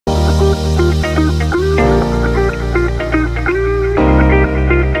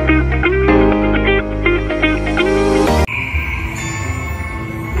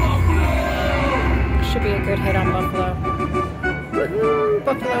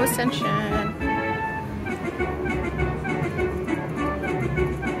Buffalo Ascension.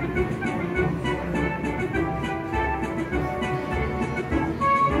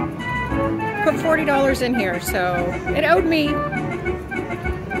 Put $40 in here, so it owed me.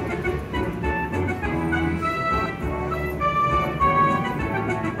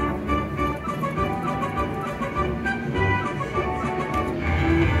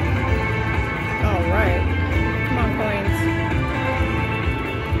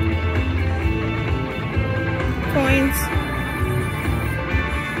 Coins.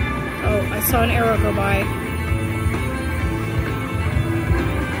 Oh, I saw an arrow go by.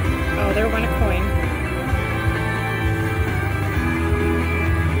 Oh, there went a coin.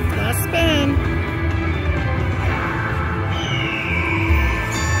 Last spin.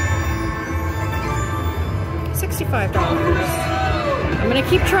 $65. I'm gonna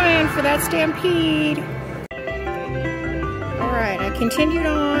keep trying for that stampede. Alright, I continued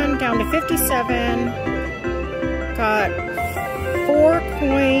on down to 57. Got 4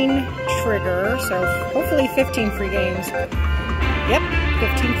 coin trigger, so hopefully 15 free games. Yep,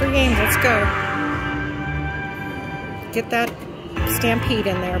 15 free games, let's go. Get that stampede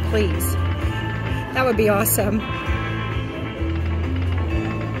in there, please. That would be awesome.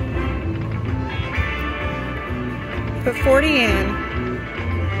 Put 40 in.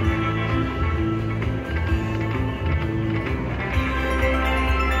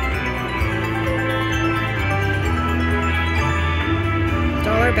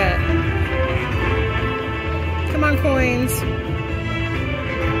 Bet. Come on, coins.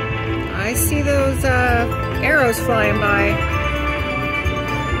 I see those arrows flying by.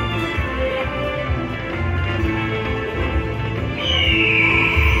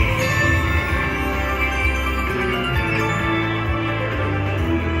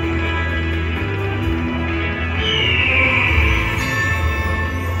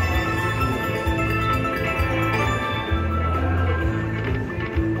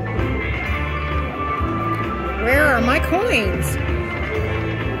 Where are my coins?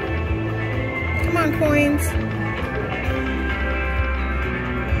 Come on, coins.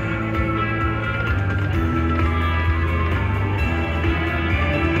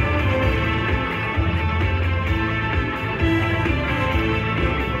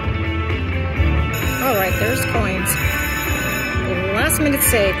 All right, there's coins. Last minute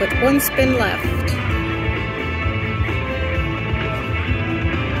save with 1 spin left.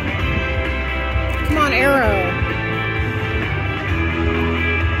 Come on, arrow.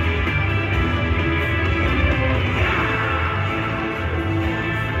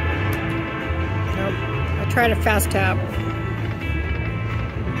 Nope. I tried a fast tap.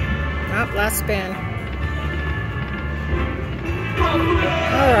 Nope, last spin.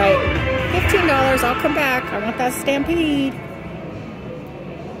 All right, $15. I'll come back. I want that stampede.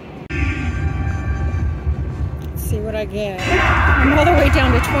 Let's see what I get. I'm all the way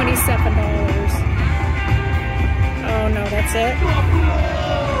down to $27. Oh no, that's it?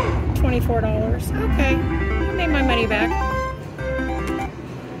 $24. Okay, I made my money back.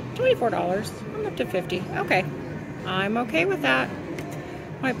 $24. I'm up to $50. Okay, I'm okay with that.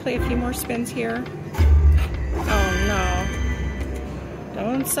 Might play a few more spins here. Oh no.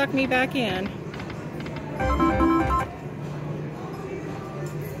 Don't suck me back in.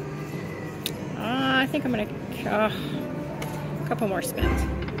 I think I'm gonna a couple more spins.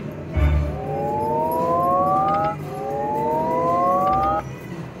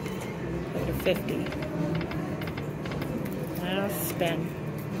 Go to 50. Last spin.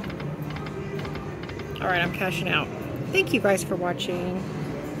 All right, I'm cashing out. Thank you guys for watching.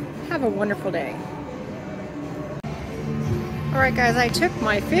 Have a wonderful day. Alright guys, I took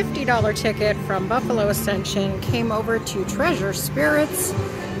my $50 ticket from Buffalo Ascension, came over to Treasure Spirits,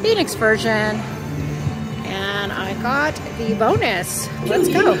 Phoenix version, and I got the bonus. Let's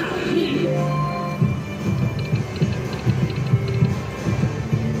go.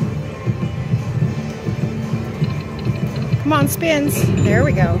 Come on, spins. There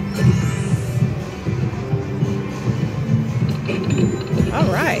we go.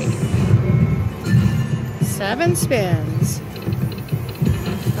 Alright. 7 spins.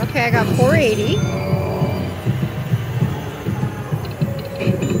 Okay, I got 480.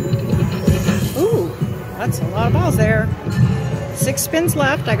 Ooh, that's a lot of balls there. 6 spins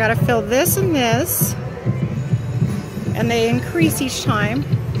left. I gotta fill this and this. And they increase each time.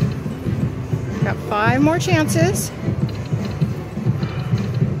 Got 5 more chances.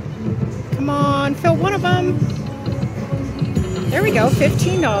 Come on, fill one of them. There we go,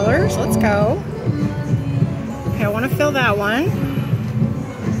 $15. Let's go. Okay, I want to fill that one.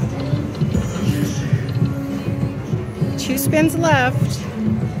 2 spins left.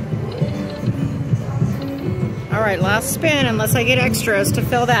 All right, last spin, unless I get extras to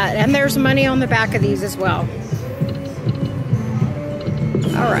fill that. And there's money on the back of these as well.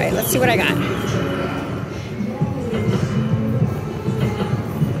 All right, let's see what I got.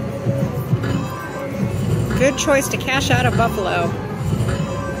 Good choice to cash out of Buffalo.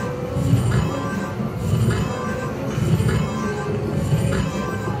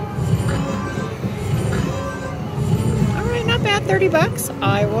 All right, not bad, 30 bucks.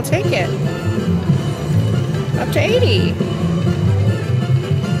 I will take it. Up to 80.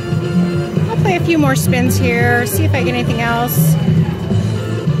 I'll play a few more spins here, see if I get anything else.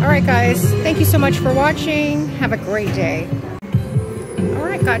 All right, guys, thank you so much for watching. Have a great day. All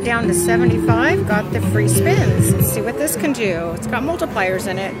right, got down to 75, got the free spins. Let's see what this can do. It's got multipliers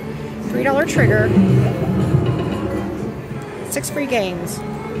in it. $3 trigger. 6 free games.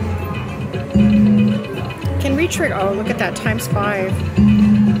 Can re-trigger, oh, look at that, times 5.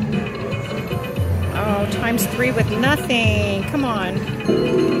 Oh, times 3 with nothing. Come on.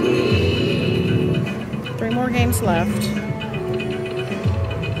 3 more games left.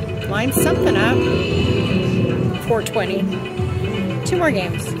 Line something up. 420. 2 more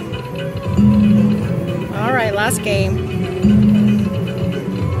games. All right, last game.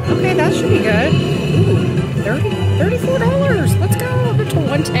 Okay, that should be good. Ooh, $34. Let's go up to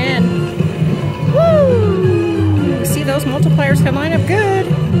 110. Woo! See those multipliers can line up good.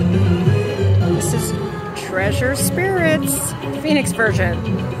 This is Treasure Spirits Phoenix version.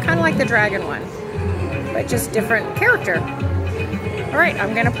 Kind of like the dragon one, but just different character. All right,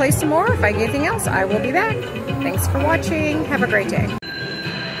 I'm gonna play some more. If I get anything else, I will be back. Thanks for watching. Have a great day.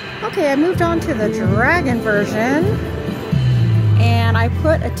 Okay, I moved on to the dragon version, and I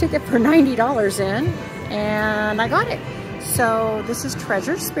put a ticket for $90 in, and I got it. So this is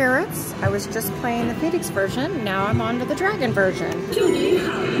Treasure Spirits. I was just playing the Phoenix version. Now I'm on to the dragon version.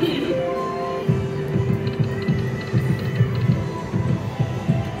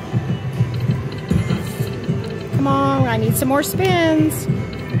 Come on, I need some more spins.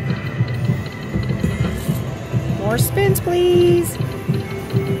 More spins, please.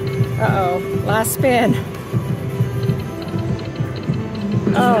 Uh-oh, last spin.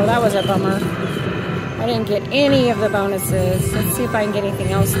 Oh, that was a bummer. I didn't get any of the bonuses. Let's see if I can get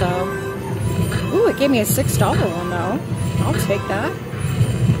anything else, though. Ooh, it gave me a $6 one, though. I'll take that.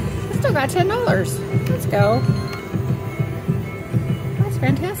 I still got $10. Let's go. That's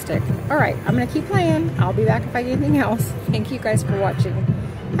fantastic. All right, I'm going to keep playing. I'll be back if I get anything else. Thank you guys for watching.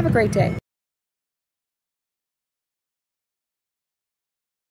 Have a great day.